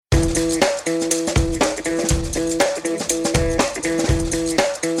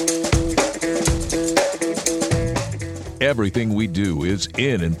Everything we do is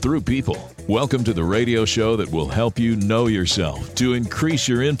in and through people. Welcome to the radio show that will help you know yourself to increase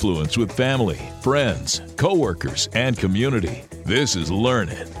your influence with family, friends, coworkers, and community. This is Learn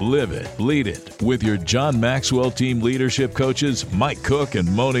It, Live It, Lead It with your John Maxwell Team Leadership Coaches, Mike Cook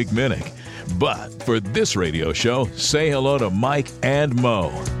and Monique Minnick. But for this radio show, say hello to Mike and Mo.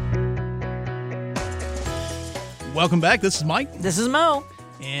 Welcome back. This is Mike. This is Mo.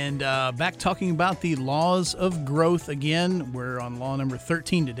 And back talking about the laws of growth again. We're on law number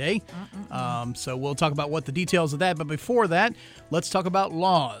 13 today. So we'll talk about what the details of that. But before that, let's talk about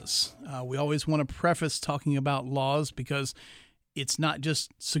laws. We always want to preface talking about laws because it's not just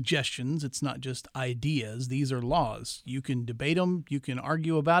suggestions. It's not just ideas. These are laws. You can debate them. You can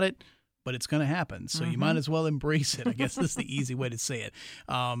argue about it. But it's going to happen, so you might as well embrace it. I guess that's the easy way to say it.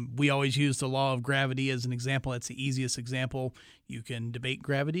 We always use the law of gravity as an example. That's the easiest example. You can debate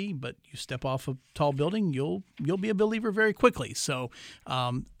gravity, but you step off a tall building, you'll be a believer very quickly. So,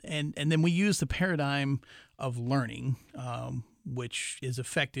 and then we use the paradigm of learning, which is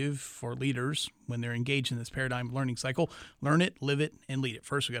effective for leaders when they're engaged in this paradigm learning cycle. Learn it, live it, and lead it.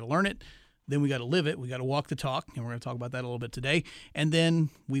 First, we got to learn it. Then we got to live it. We got to walk the talk, and we're going to talk about that a little bit today. And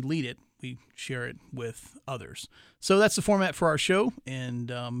then we lead it. We share it with others. So that's the format for our show.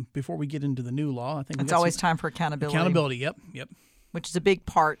 And before we get into the new law, I think it's always time for accountability. Accountability, yep. Which is a big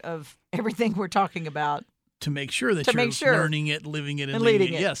part of everything we're talking about. To make sure that you're learning it, living it, and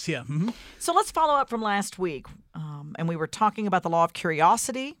leading it. Yes, yeah. Mm-hmm. So let's follow up from last week. And we were talking about the law of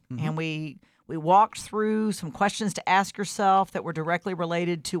curiosity, and we walked through some questions to ask yourself that were directly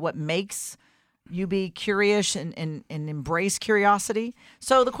related to what makes you be curious and embrace curiosity.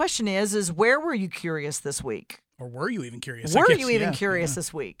 So the question is where were you curious this week? Or were you even curious? Were you even curious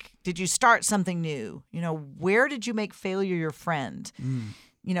this week? Did you start something new? Where did you make failure your friend?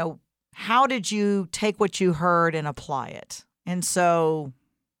 How did you take what you heard and apply it? And so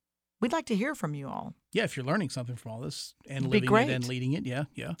we'd like to hear from you all. Yeah, if you're learning something from all this and living it and leading it, yeah.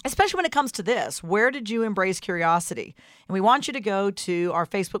 Especially when it comes to this, where did you embrace curiosity? And we want you to go to our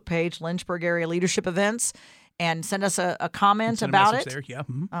Facebook page, Lynchburg Area Leadership Events, and send us a comment about it. There. Yeah.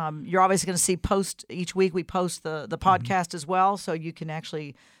 Mm-hmm. You're obviously going to see each week we post the podcast as well, so you can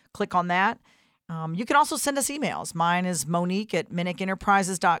actually click on that. You can also send us emails. Mine is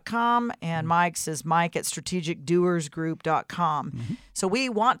Monique@MinnickEnterprises.com, and Mike's is Mike@StrategicDoersGroup.com. So we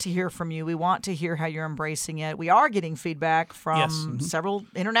want to hear from you. We want to hear how you're embracing it. We are getting feedback from several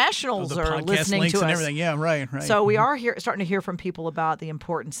internationals are listening to us. And everything. Yeah, right. So we are starting to hear from people about the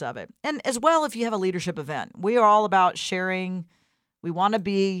importance of it. And as well, if you have a leadership event, we are all about sharing. We want to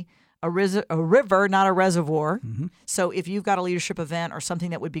be a river, not a reservoir. So if you've got a leadership event or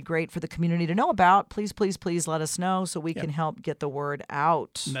something that would be great for the community to know about, please let us know so we can help get the word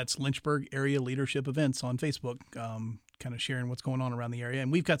out. And that's Lynchburg Area Leadership Events on Facebook, kind of sharing what's going on around the area.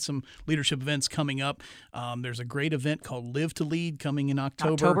 And we've got some leadership events coming up. There's a great event called Live to Lead coming in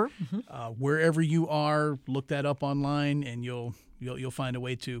October. Wherever you are, look that up online, and you'll find a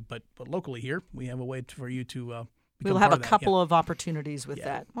way to. But locally here, we have a way for you to we'll have a couple of opportunities with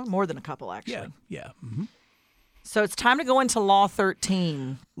that. Well, more than a couple, actually. Yeah. So it's time to go into Law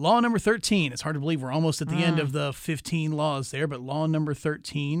 13. Law number 13. It's hard to believe we're almost at the end of the 15 laws there, but law number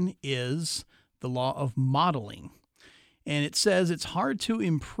 13 is the law of modeling. And it says it's hard to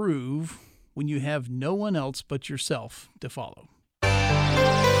improve when you have no one else but yourself to follow.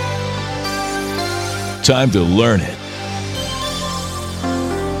 Time to learn it.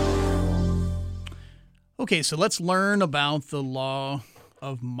 Okay, so let's learn about the law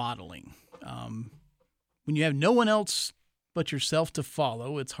of modeling. When you have no one else but yourself to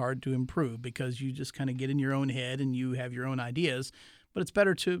follow, it's hard to improve because you just kind of get in your own head and you have your own ideas. But it's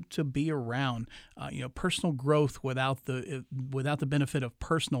better to be around. Personal growth without the benefit of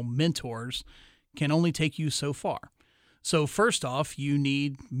personal mentors can only take you so far. So first off, you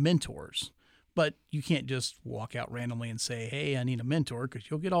need mentors. But you can't just walk out randomly and say, hey, I need a mentor,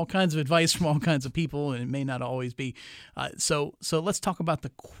 because you'll get all kinds of advice from all kinds of people, and it may not always be. So let's talk about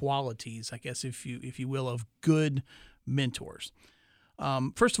the qualities, I guess, if you will, of good mentors.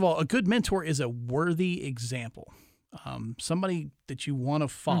 First of all, a good mentor is a worthy example. Somebody that you want to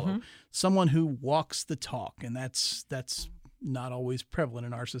follow, someone who walks the talk, and that's not always prevalent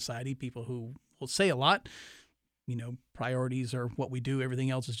in our society. People who will say a lot, priorities are what we do. Everything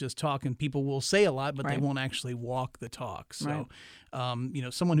else is just talk, and people will say a lot, but they Right. won't actually walk the talk. So,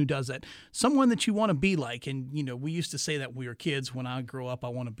 Right. someone who does that, someone that you want to be like, and, we used to say that when we were kids. When I grow up, I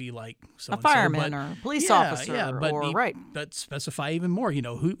want to be like so A fireman or a police officer right. But specify even more,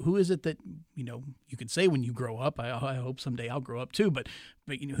 who is it that, you could say when you grow up, I hope someday I'll grow up too, but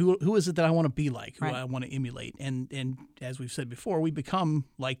who is it that I want to be like, who Right. I want to emulate? And as we've said before, we become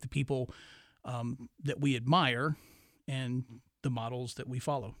like the people that we admire and the models that we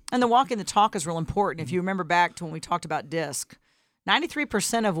follow. And the walking the talk is real important. If you remember back to when we talked about DISC,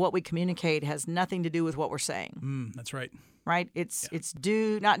 93% of what we communicate has nothing to do with what we're saying. That's right. Right? It's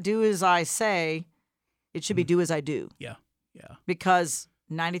not do as I say. It should be do as I do. Yeah. Yeah. Because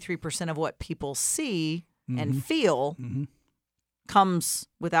 93% of what people see and feel comes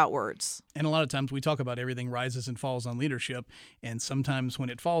without words. And a lot of times we talk about everything rises and falls on leadership, and sometimes when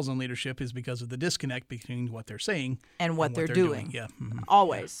it falls on leadership is because of the disconnect between what they're saying And what they're doing. Yeah.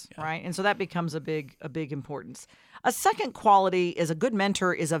 Always, Yeah. right? And so that becomes a big importance. A second quality is a good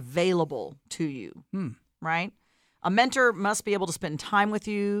mentor is available to you, right? A mentor must be able to spend time with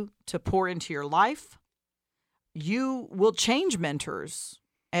you, to pour into your life. You will change mentors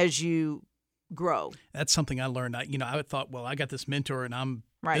as you grow. That's something I learned. I thought, well, I got this mentor, and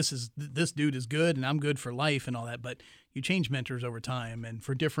Right. this dude is good, and I'm good for life and all that. But you change mentors over time, and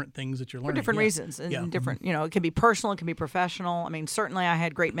for different things that you're learning. For different Yeah. reasons and Yeah. different, it can be personal, it can be professional. I mean, certainly I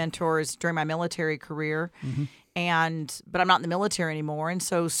had great mentors during my military career, but I'm not in the military anymore. And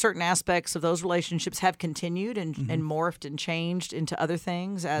so certain aspects of those relationships have continued and morphed and changed into other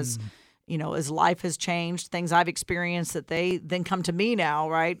things as life has changed, things I've experienced that they then come to me now,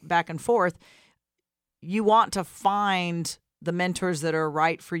 right? Back and forth. You want to find the mentors that are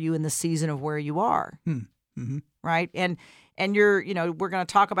right for you in the season of where you are. Right. And you're, we're going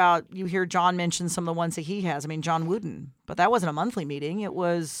to talk about, you hear John mention some of the ones that he has. I mean, John Wooden, but that wasn't a monthly meeting. It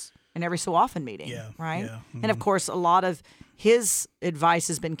was an every so often meeting. Yeah, Right. yeah, And of course, a lot of his advice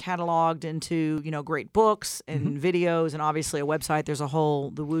has been cataloged into, great books and videos and obviously a website. There's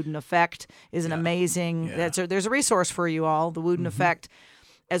the Wooden Effect is an amazing, Yeah. there's a resource for you all, the Wooden Effect,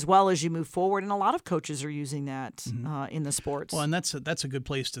 as well as you move forward. And a lot of coaches are using that in the sports. Well, and that's a good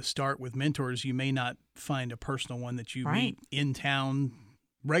place to start with mentors. You may not find a personal one that you Right. meet in town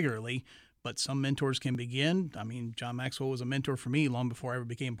regularly, but some mentors can begin. I mean, John Maxwell was a mentor for me long before I ever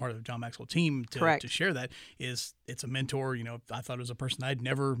became part of the John Maxwell team. Correct. To share that is it's a mentor. I thought it was a person I'd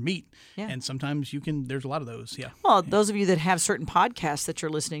never meet, Yeah. and sometimes there's a lot of those. Yeah. Well, those of you that have certain podcasts that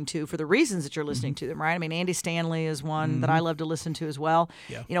you're listening to for the reasons that you're listening to them, right? I mean, Andy Stanley is one that I love to listen to as well.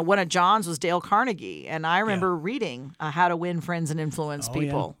 Yeah. One of John's was Dale Carnegie, and I remember reading How to Win Friends and Influence Oh, yeah.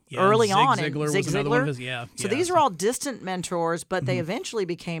 People Yeah, early Zig on. Ziglar Zig was another one of Ziglar. his- yeah, So yeah. these are all distant mentors, but they eventually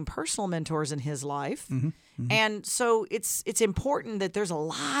became personal mentors in his life. And so it's important that there's a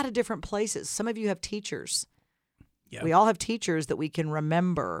lot of different places. Some of you have teachers. Yeah. We all have teachers that we can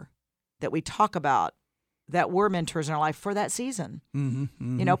remember, that we talk about, that were mentors in our life for that season.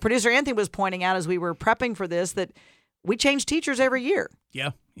 Producer Anthony was pointing out as we were prepping for this that we change teachers every year,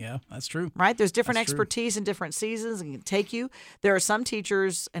 Yeah. That's true. right? There's different That's true. expertise in different seasons and can take you. There are some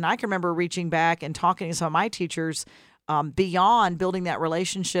teachers, and I can remember reaching back and talking to some of my teachers beyond building that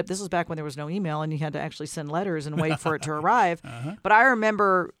relationship. This was back when there was no email and you had to actually send letters and wait for it to arrive. But I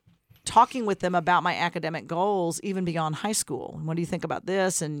remember talking with them about my academic goals, even beyond high school. And what do you think about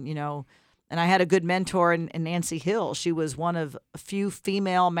this? And, and I had a good mentor in Nancy Hill. She was one of a few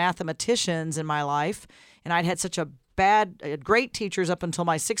female mathematicians in my life. And I'd had such I had great teachers up until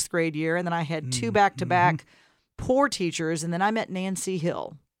my 6th grade year. And then I had two back-to-back poor teachers. And then I met Nancy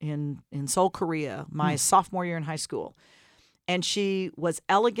Hill in Seoul, Korea, my sophomore year in high school. And she was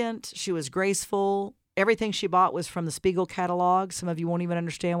elegant. She was graceful. Everything she bought was from the Spiegel catalog. Some of you won't even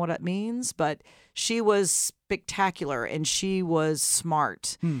understand what that means, but she was spectacular and she was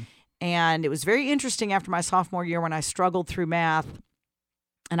smart. And it was very interesting after my sophomore year when I struggled through math.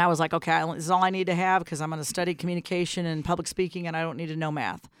 And I was like, okay, this is all I need to have because I'm going to study communication and public speaking and I don't need to know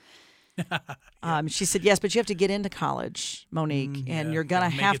math. She said, yes, but you have to get into college, Monique, and you're going to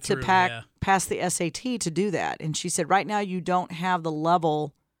have to pass the SAT to do that. And she said, right now you don't have the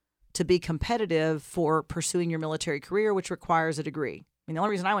level to be competitive for pursuing your military career, which requires a degree. I mean, the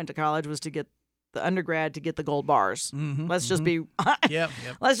only reason I went to college was to get the undergrad to get the gold bars. Let's just be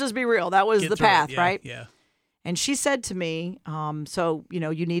let's just be real. That was the path, right? Yeah. And she said to me, so,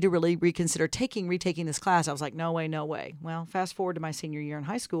 you need to really reconsider retaking this class. I was like, no way, no way. Well, fast forward to my senior year in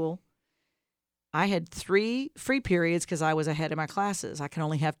high school. I had 3 free periods because I was ahead in my classes. I can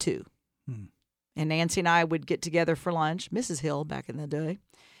only have 2. And Nancy and I would get together for lunch, Mrs. Hill back in the day.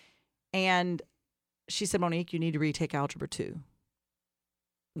 And she said, Monique, you need to retake Algebra 2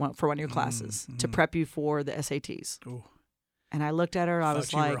 for one of your classes to prep you for the SATs. Ooh. And I looked at her. I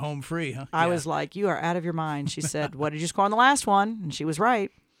was you like, were home free, huh? I was like, you are out of your mind. She said, what did you score on the last one? And she was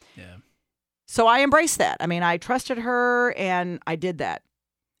right. Yeah. So I embraced that. I mean, I trusted her and I did that.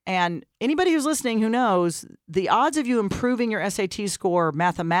 And anybody who's listening who knows, the odds of you improving your SAT score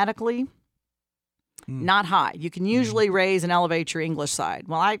mathematically, not high. You can usually raise and elevate your English side.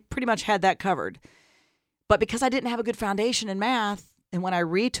 Well, I pretty much had that covered. But because I didn't have a good foundation in math, and when I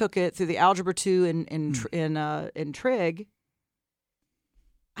retook it through the Algebra 2 in Trig,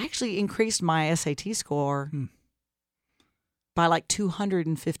 I actually increased my SAT score by like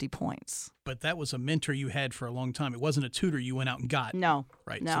 250 points. But that was a mentor you had for a long time. It wasn't a tutor you went out and got. No.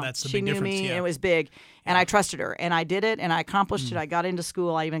 Right. No. So that's the she big knew difference. me. Yeah. It was big. And I trusted her. And I did it. And I accomplished it. I got into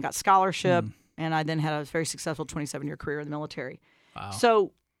school. I even got scholarship. And I then had a very successful 27-year career in the military. Wow.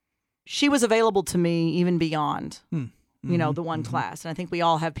 So she was available to me even beyond, you know, the one class. And I think we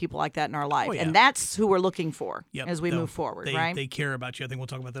all have people like that in our life. Oh, yeah. And that's who we're looking for Yep. as we move forward, right? They care about you. I think we'll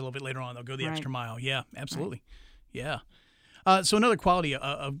talk about that a little bit later on. They'll go the Right. extra mile. Yeah, absolutely. Right. Yeah. So another quality,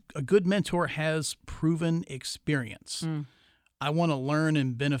 a good mentor has proven experience. I want to learn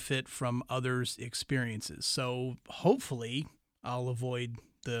and benefit from others' experiences. So hopefully I'll avoid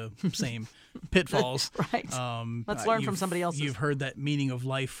the same pitfalls. Right. Let's learn from somebody else's. You've heard that meaning of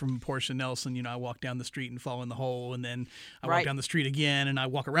life from Portia Nelson. You know, I walk down the street and fall in the hole, and then I walk down the street again, and I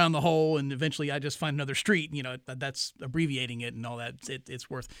walk around the hole, and eventually I just find another street. You know, that's abbreviating it and all that. It's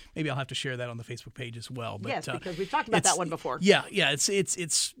worth. Maybe I'll have to share that on the Facebook page as well. But, yes, because we've talked about that one before. Yeah.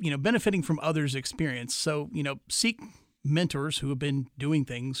 It's you know, benefiting from others' experience. So, you know, seek mentors who have been doing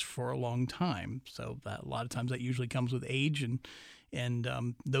things for a long time. So that a lot of times that usually comes with age and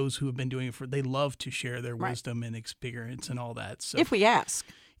those who have been doing it they love to share their wisdom and experience and all that. So if we ask.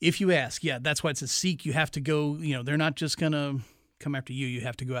 If you ask, yeah, that's why it's a seek. You have to go, you know, they're not just going to come after you. You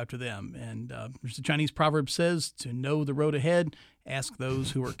have to go after them. And there's a Chinese proverb says, to know the road ahead, ask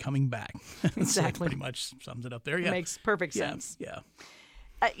those who are coming back. Exactly. So pretty much sums it up there. Yeah. It makes perfect sense. Yeah.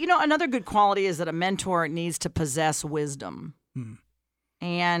 You know, another good quality is that a mentor needs to possess wisdom.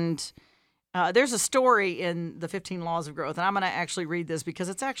 And there's a story in the 15 Laws of Growth, and I'm going to actually read this because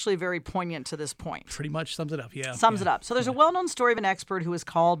it's actually very poignant to this point. Pretty much sums it up, yeah. Sums it up. So there's a well-known story of an expert who was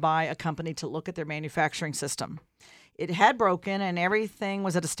called by a company to look at their manufacturing system. It had broken, and everything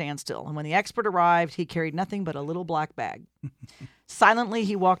was at a standstill. And when the expert arrived, he carried nothing but a little black bag. Silently,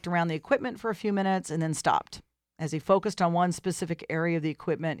 he walked around the equipment for a few minutes and then stopped. As he focused on one specific area of the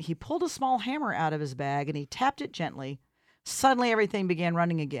equipment, he pulled a small hammer out of his bag, and he tapped it gently. Suddenly, everything began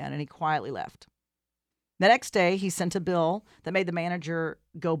running again, and he quietly left. The next day, he sent a bill that made the manager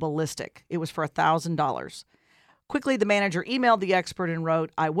go ballistic. It was for $1,000. Quickly, the manager emailed the expert and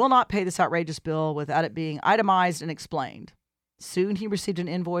wrote, "I will not pay this outrageous bill without it being itemized and explained." Soon, he received an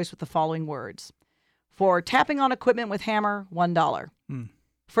invoice with the following words. For tapping on equipment with hammer, $1.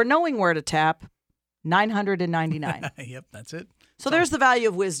 For knowing where to tap, $999. Yep, that's it. So there's the value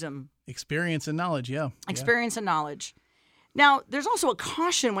of wisdom. Experience and knowledge, yeah. Experience and knowledge. Now, there's also a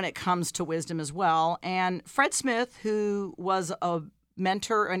caution when it comes to wisdom as well. And Fred Smith, who was a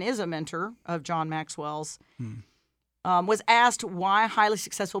mentor and is a mentor of John Maxwell's, was asked why highly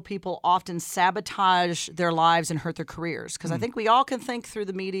successful people often sabotage their lives and hurt their careers. Because I think we all can think through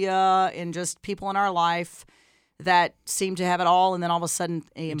the media and just people in our life that seem to have it all, and then all of a sudden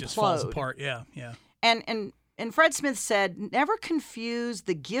they implode. It just falls apart, yeah. And Fred Smith said, never confuse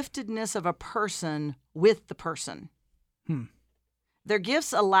the giftedness of a person with the person. Their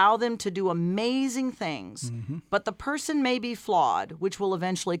gifts allow them to do amazing things, but the person may be flawed, which will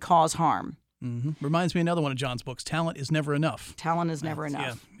eventually cause harm. Reminds me of another one of John's books, Talent is Never Enough. Talent is never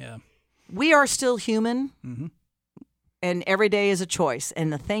enough. Yeah. We are still human, and every day is a choice,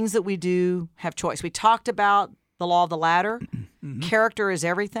 and the things that we do have choice. We talked about the law of the ladder. Character is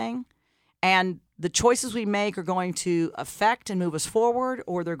everything, and the choices we make are going to affect and move us forward,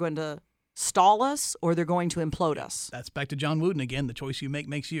 or they're going to stall us, or they're going to implode us. That's back to John Wooden again. The choice you make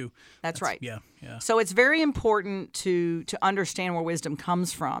makes you. That's right. Yeah. So it's very important to understand where wisdom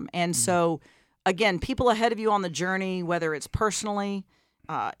comes from. And so, again, people ahead of you on the journey, whether it's personally,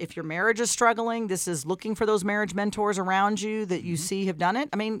 if your marriage is struggling, this is looking for those marriage mentors around you that you see have done it.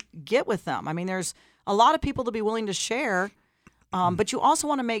 I mean, get with them. I mean, there's a lot of people to be willing to share, but you also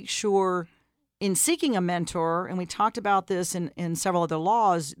want to make sure in seeking a mentor, and we talked about this in several other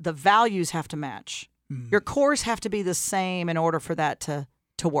laws, the values have to match. Your cores have to be the same in order for that to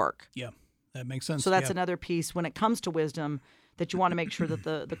work. Yeah, that makes sense. So that's another piece when it comes to wisdom that you want to make sure that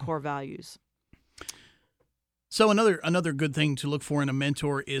the core values. So another good thing to look for in a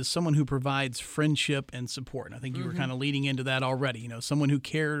mentor is someone who provides friendship and support. And I think you were kind of leading into that already. Someone who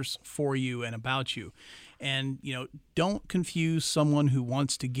cares for you and about you. And, don't confuse someone who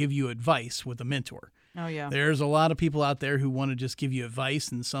wants to give you advice with a mentor. Oh, yeah. There's a lot of people out there who want to just give you advice,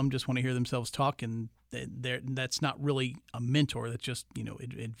 and some just want to hear themselves talk, and that's not really a mentor. That's just,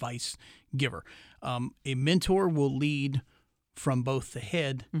 advice giver. A mentor will lead from both the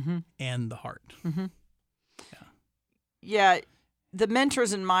head and the heart. Mm-hmm. Yeah, the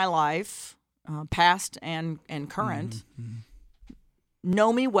mentors in my life, past and current,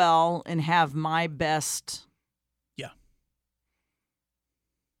 know me well and have my best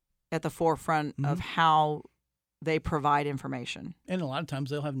at the forefront of how they provide information. And a lot of times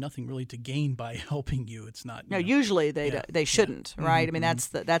they'll have nothing really to gain by helping you. It's not. No, usually they shouldn't, right? I mean, that's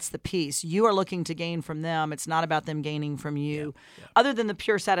the piece. You are looking to gain from them. It's not about them gaining from you, other than the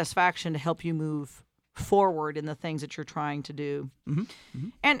pure satisfaction to help you move forward in the things that you're trying to do.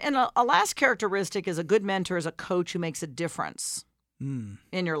 And a last characteristic is a good mentor is a coach who makes a difference in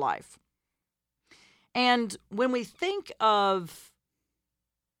your life. And when we think of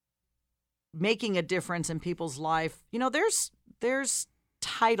making a difference in people's life, there's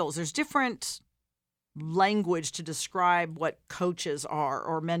titles, there's different language to describe what coaches are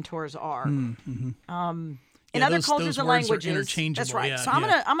or mentors are. In other cultures and languages, that's right. So I'm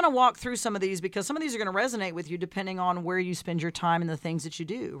gonna walk through some of these because some of these are gonna resonate with you depending on where you spend your time and the things that you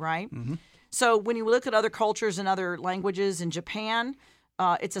do. Right. So when you look at other cultures and other languages, in Japan,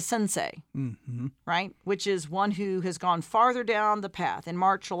 it's a sensei, right, which is one who has gone farther down the path in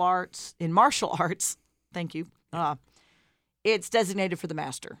martial arts. Thank you. It's designated for the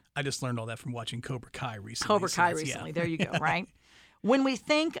master. I just learned all that from watching Cobra Kai recently. There you go. Right. When we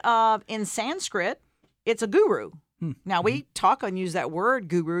think of in Sanskrit, it's a guru. Now, we talk and use that word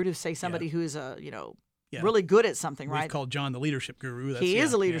guru to say somebody who is really good at something, right? We've called John the leadership guru. He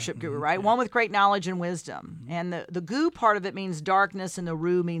is a leadership guru, right? One with great knowledge and wisdom. And the gu part of it means darkness and the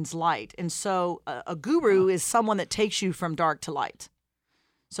ru means light. And so a guru is someone that takes you from dark to light.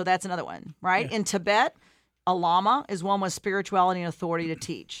 So that's another one, right? In Tibet, a lama is one with spirituality and authority to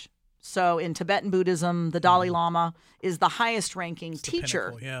teach. So in Tibetan Buddhism, the Dalai Lama is the highest ranking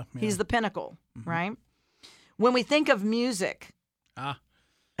teacher. He's the pinnacle, right? When we think of music,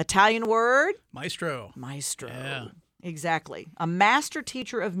 Italian word? Maestro. Yeah. Exactly. A master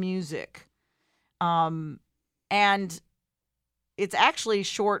teacher of music. And it's actually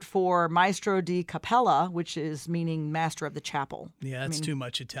short for Maestro di Cappella, which is meaning master of the chapel. Yeah, that's too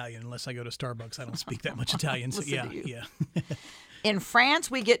much Italian. Unless I go to Starbucks, I don't speak that much Italian. So yeah. In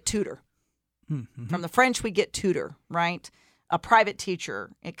France, we get tutor. From the French, we get tutor, right? A private teacher.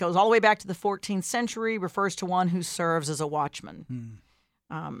 It goes all the way back to the 14th century, refers to one who serves as a watchman.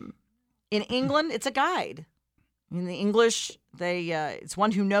 In England, it's a guide. In the English, it's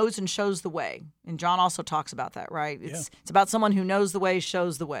one who knows and shows the way. And John also talks about that, right? It's about someone who knows the way,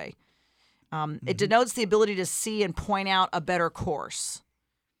 shows the way. It denotes the ability to see and point out a better course.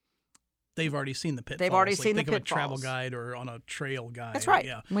 They've already seen the pitfalls. They've already seen the pitfalls. Think of a travel guide or on a trail guide. That's right.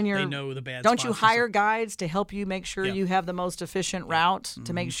 Yeah. When they know the bad Don't spots you hire guides to help you make sure you have the most efficient route,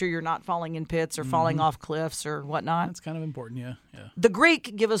 to make sure you're not falling in pits or falling off cliffs or whatnot? That's kind of important, yeah. The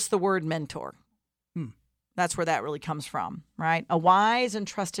Greek give us the word mentor. That's where that really comes from, right? A wise and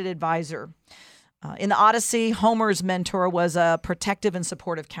trusted advisor. In the Odyssey, Homer's mentor was a protective and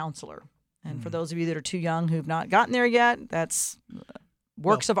supportive counselor. And for those of you that are too young who've not gotten there yet, that's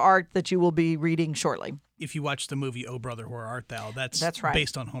works of art that you will be reading shortly. If you watch the movie Oh Brother, Where Art Thou, that's right.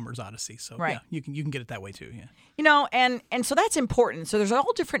 based on Homer's Odyssey. So you can get it that way too. And so that's important. So there's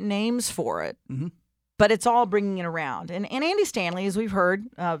all different names for it, but it's all bringing it around. And Andy Stanley, as we've heard,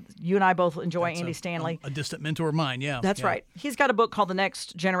 you and I both enjoy Andy Stanley. A distant mentor of mine, That's right. He's got a book called The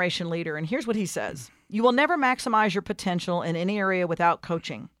Next Generation Leader, and here's what he says. You will never maximize your potential in any area without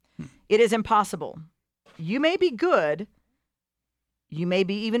coaching. It is impossible. You may be good. You may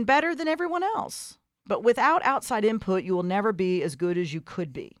be even better than everyone else. But without outside input, you will never be as good as you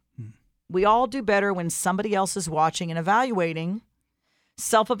could be. We all do better when somebody else is watching and evaluating.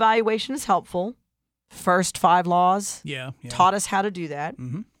 Self-evaluation is helpful. First 5 laws taught us how to do that.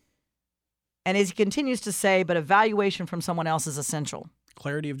 And as he continues to say, but evaluation from someone else is essential.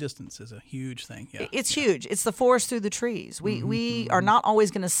 Clarity of distance is a huge thing. It's huge. It's the forest through the trees. We are not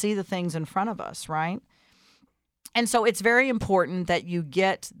always going to see the things in front of us, right? And so it's very important that you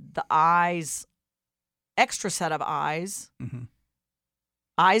get the eyes, extra set of eyes,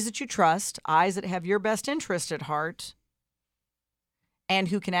 eyes that you trust, eyes that have your best interest at heart, and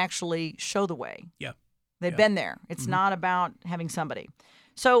who can actually show the way. They've been there. It's not about having somebody.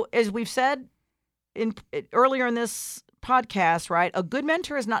 So as we've said, earlier in this podcast, right, a good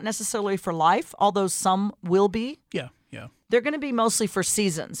mentor is not necessarily for life, although some will be. Yeah. They're going to be mostly for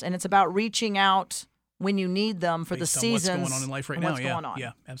seasons, and it's about reaching out when you need them for Based the on seasons. what's going on in life right and now. what's going on.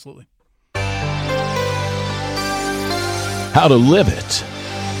 Yeah, absolutely. How to live it.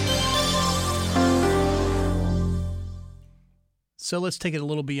 So let's take it a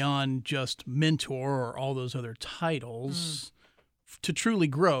little beyond just mentor or all those other titles. To truly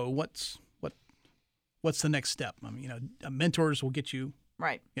grow, what's the next step? I mean, mentors will get you.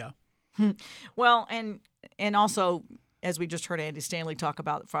 Right. Yeah. Well, and also, as we just heard Andy Stanley talk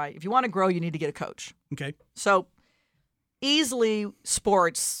about, if you want to grow, you need to get a coach. Okay. So easily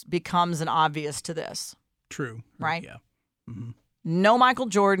sports becomes an obvious to this. True. Right? Yeah. No Michael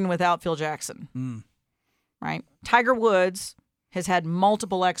Jordan without Phil Jackson. Right? Tiger Woods has had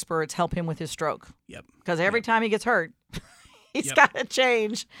multiple experts help him with his stroke. Yep. Because every time he gets hurt, he's Yep. got to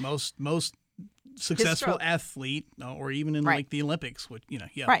change. Most successful stroke. athlete, or even in Right. like the Olympics, would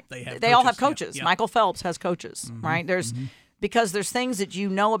Right. they all have Yeah, coaches. yeah. Michael Phelps has coaches, right? Because there's things that you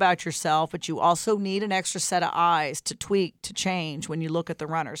know about yourself, but you also need an extra set of eyes to tweak, to change when you look at the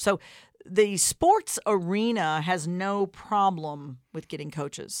runner. So the sports arena has no problem with getting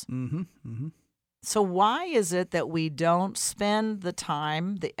coaches. So why is it that we don't spend the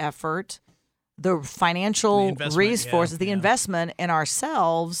time, the effort, the financial The investment, resources, the yeah. investment in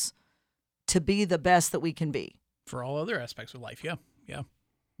ourselves to be the best that we can be? For all other aspects of life, yeah.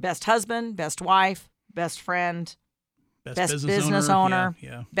 Best husband, best wife, best friend, best business business owner. owner,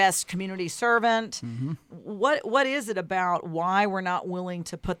 Yeah. best community servant. What is it about why we're not willing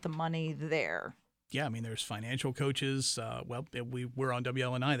to put the money there? Yeah, I mean, there's financial coaches. We're on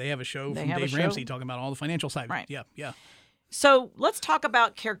WLNI. They have a show They from have a Dave show. Ramsey talking about all the financial side. Right. Yeah. So let's talk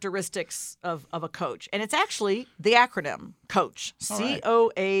about characteristics of a coach. And it's actually the acronym COACH, All right.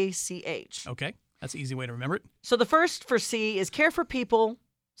 COACH. Okay. That's an easy way to remember it. So the first for C is care for people,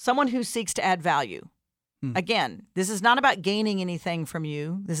 someone who seeks to add value. Again, this is not about gaining anything from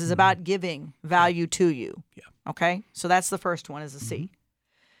you. This is about giving value to you. Yeah. Okay? So that's the first one is a C.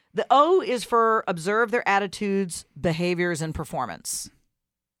 The O is for observe their attitudes, behaviors, and performance.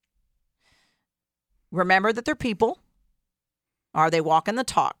 Remember that they're people. Are they walking the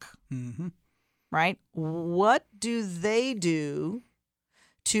talk? Right? What do they do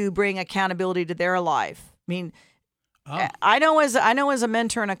to bring accountability to their life? I mean, I know as a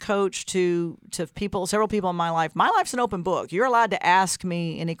mentor and a coach to people, several people in my life's an open book. You're allowed to ask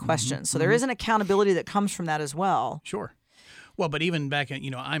me any questions. So there is an accountability that comes from that as well. Sure. Well, but even back at,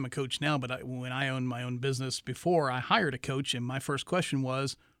 I'm a coach now, but when I owned my own business before, I hired a coach, and my first question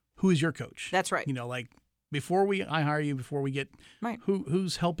was, who is your coach? That's right. Before I hire you, before we get, Right.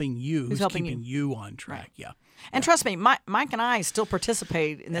 who's helping you? Who's helping keeping you on track? Right. Yeah. And trust me, Mike and I still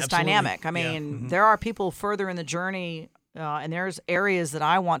participate in this Absolutely. dynamic. I Yeah. mean, there are people further in the journey, and there's areas that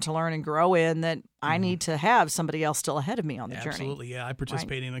I want to learn and grow in that I need to have somebody else still ahead of me on the journey. Absolutely. Yeah. I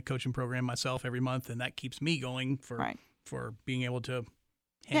participate in a coaching program myself every month, and that keeps me going for being able to.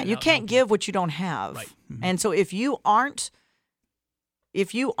 Yeah, you can't give what you don't have. Right. And so if you aren't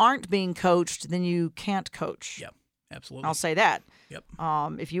being coached, then you can't coach. Yeah. Absolutely. I'll say that. Yep.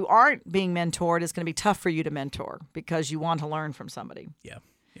 If you aren't being mentored, it's going to be tough for you to mentor because you want to learn from somebody. Yeah.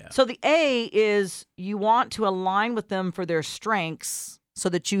 Yeah. So the A is you want to align with them for their strengths so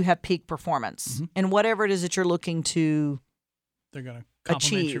that you have peak performance in whatever it is that you're looking to They're going to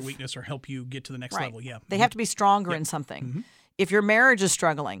complement your achieve. weakness or help you get to the next Right. level. Yeah. They have to be stronger in something. If your marriage is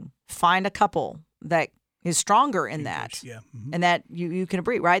struggling, find a couple that is stronger in that Yeah. and that you can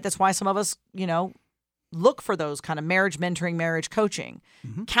agree, right? That's why some of us, look for those kind of marriage mentoring, marriage coaching.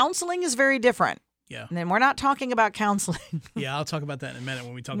 Counseling is very different. Yeah. And then we're not talking about counseling. Yeah. I'll talk about that in a minute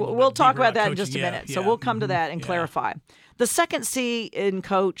when we talk We'll talk deeper about that in coaching. just a Yeah, minute. So yeah. we'll come to that and Yeah. clarify. The second C in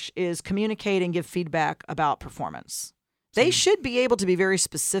coach is communicate and give feedback about performance. They should be able to be very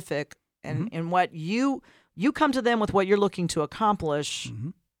specific in what you come to them with what you're looking to accomplish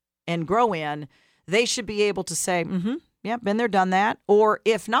and grow in. They should be able to say, yeah, been there, done that. Or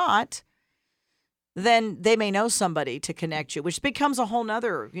if not, then they may know somebody to connect you, which becomes a whole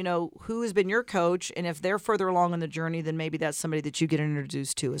nother, who has been your coach. And if they're further along in the journey, then maybe that's somebody that you get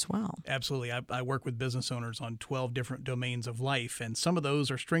introduced to as well. Absolutely. I work with business owners on 12 different domains of life, and some of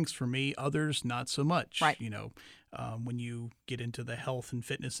those are strengths for me, others not so much. Right. When you get into the health and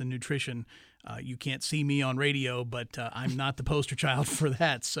fitness and nutrition, you can't see me on radio, but I'm not the poster child for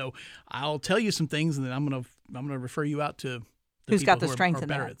that. So I'll tell you some things, and then I'm gonna refer you out to the Who's got the people who strength are in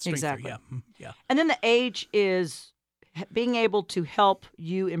better that. at strength. Exactly. Yeah. Yeah. And then the H is being able to help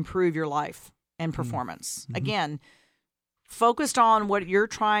you improve your life and performance. Again, focused on what you're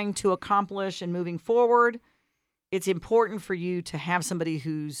trying to accomplish and moving forward, it's important for you to have somebody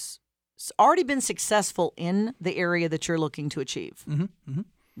who's already been successful in the area that you're looking to achieve,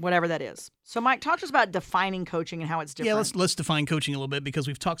 whatever that is. So, Mike, talk to us about defining coaching and how it's different. Yeah, let's define coaching a little bit, because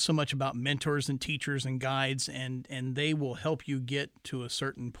we've talked so much about mentors and teachers and guides, and they will help you get to a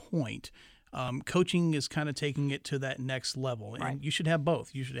certain point. Coaching is kind of taking it to that next level, and Right. you should have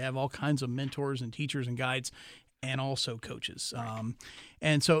both. You should have all kinds of mentors and teachers and guides, and also coaches.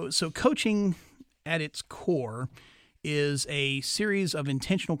 And so coaching at its core is a series of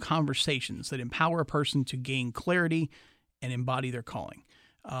intentional conversations that empower a person to gain clarity and embody their calling.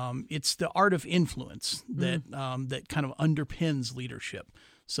 It's the art of influence that that kind of underpins leadership.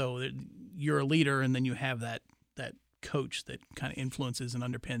 So that you're a leader, and then you have that coach that kind of influences and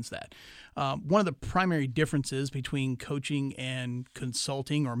underpins that. One of the primary differences between coaching and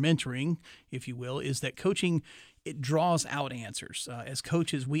consulting or mentoring, if you will, is that coaching, it draws out answers. As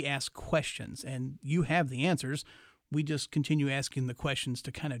coaches, we ask questions, and you have the answers. We just continue asking the questions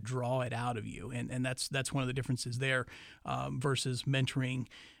to kind of draw it out of you, and that's one of the differences there versus mentoring.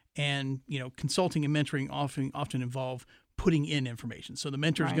 And consulting and mentoring often involve putting in information. So the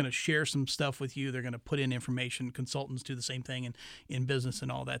mentor is going to share some stuff with you. They're going to put in information. Consultants do the same thing in business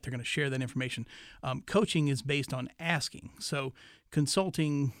and all that. They're going to share that information. Coaching is based on asking. So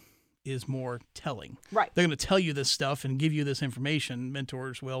consulting is more telling. Right. They're going to tell you this stuff and give you this information.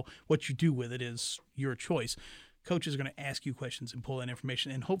 Mentors, well, what you do with it is your choice. Coaches are going to ask you questions and pull in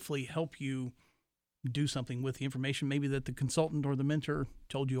information and hopefully help you do something with the information maybe that the consultant or the mentor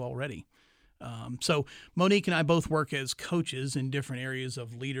told you already. So Monique and I both work as coaches in different areas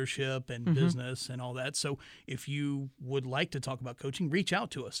of leadership and business and all that. So if you would like to talk about coaching, reach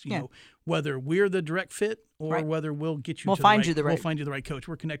out to us. You know, whether we're the direct fit or whether we'll get you We'll to find the right, you the right coach.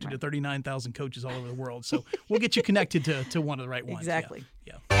 We're connected to 39,000 coaches all over the world. So we'll get you connected to one of the right ones. Exactly.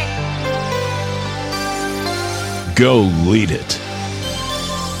 Yeah. Go lead it.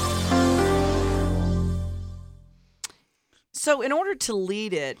 So in order to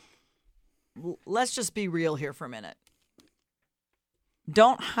lead it, let's just be real here for a minute.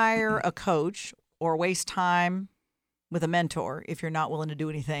 Don't hire a coach or waste time with a mentor if you're not willing to do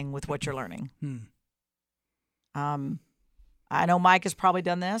anything with what you're learning. I know Mike has probably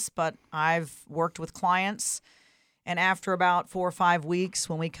done this, but I've worked with clients, and after about 4 or 5 weeks,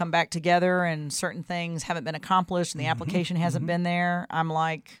 when we come back together and certain things haven't been accomplished and the application hasn't been there, I'm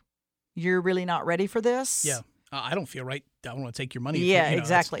like, you're really not ready for this? Yeah. I don't feel right. I don't want to take your money. Yeah,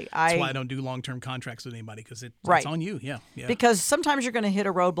 exactly. That's why I don't do long-term contracts with anybody, because it's on you. Yeah. Because sometimes you're going to hit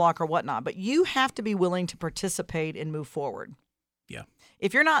a roadblock or whatnot, but you have to be willing to participate and move forward. Yeah.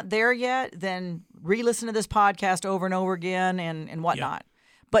 If you're not there yet, then re-listen to this podcast over and over again and whatnot.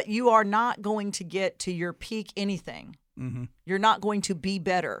 But you are not going to get to your peak anything. You're not going to be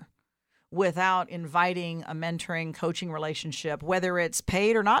better without inviting a mentoring, coaching relationship, whether it's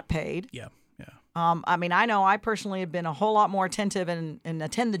paid or not paid. Yeah. I mean, I know I personally have been a whole lot more attentive and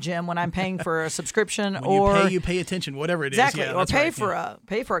attend the gym when I'm paying for a subscription when you pay attention, whatever it is. Exactly. Yeah, or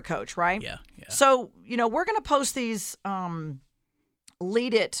pay for a coach, right? Yeah. So, we're going to post these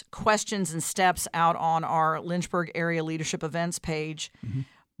Lead It questions and steps out on our Lynchburg area leadership events page.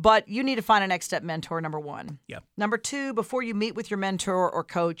 But you need to find a next step mentor, number one. Yeah. Number two, before you meet with your mentor or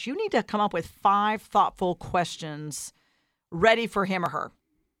coach, you need to come up with 5 thoughtful questions ready for him or her.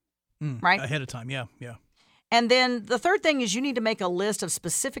 Right? Ahead of time, yeah. And then the third thing is you need to make a list of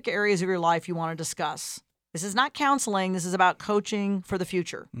specific areas of your life you want to discuss. This is not counseling. This is about coaching for the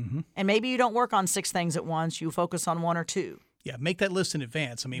future. And maybe you don't work on 6 things at once. You focus on 1 or 2. Yeah, make that list in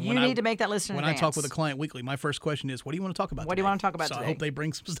advance. I mean, you need to make that list in advance. When I talk with a client weekly, my first question is, what do you want to talk about What today? do you want to talk about so today? I hope they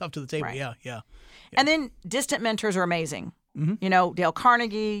bring some stuff to the table. Right. Yeah. And then distant mentors are amazing. Dale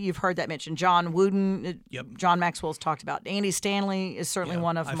Carnegie, you've heard that mentioned. John Wooden, John Maxwell's talked about. Andy Stanley is certainly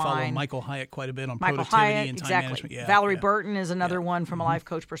one of I mine. follow Michael Hyatt quite a bit on Michael productivity Hyatt, and time exactly. management. Yeah, Valerie Burton is another one from a life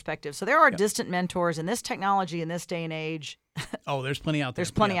coach perspective. So there are Yep. distant mentors in this technology in this day and age. Oh, there's plenty out there.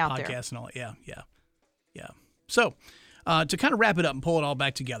 There's plenty out there. Podcasts and all that. Yeah. So to kind of wrap it up and pull it all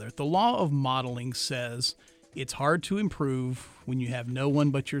back together, the law of modeling says it's hard to improve when you have no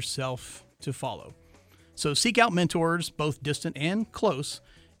one but yourself to follow. So seek out mentors, both distant and close,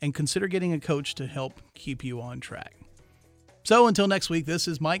 and consider getting a coach to help keep you on track. So until next week, this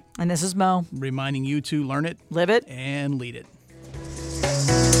is Mike. And this is Mo. Reminding you to learn it, Live it, and lead it.